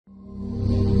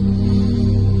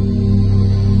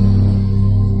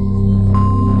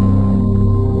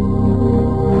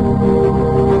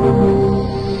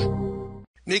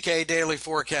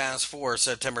forecast for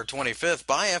September 25th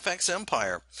by FX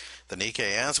Empire. The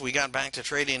Nikkei, as we got back to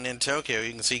trading in Tokyo,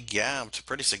 you can see gapped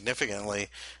pretty significantly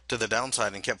to the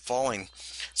downside and kept falling.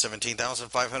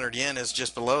 17,500 yen is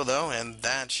just below, though, and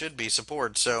that should be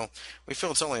support. So we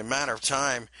feel it's only a matter of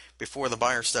time before the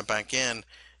buyers step back in.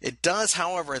 It does,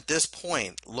 however, at this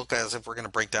point, look as if we're going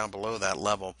to break down below that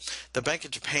level. The Bank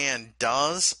of Japan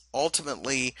does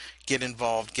ultimately get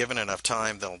involved given enough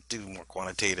time. They'll do more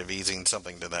quantitative easing,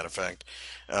 something to that effect.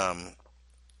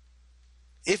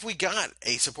 If we got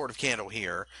a supportive candle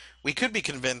here, we could be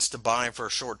convinced to buy for a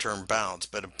short-term bounce,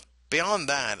 but beyond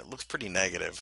that, it looks pretty negative.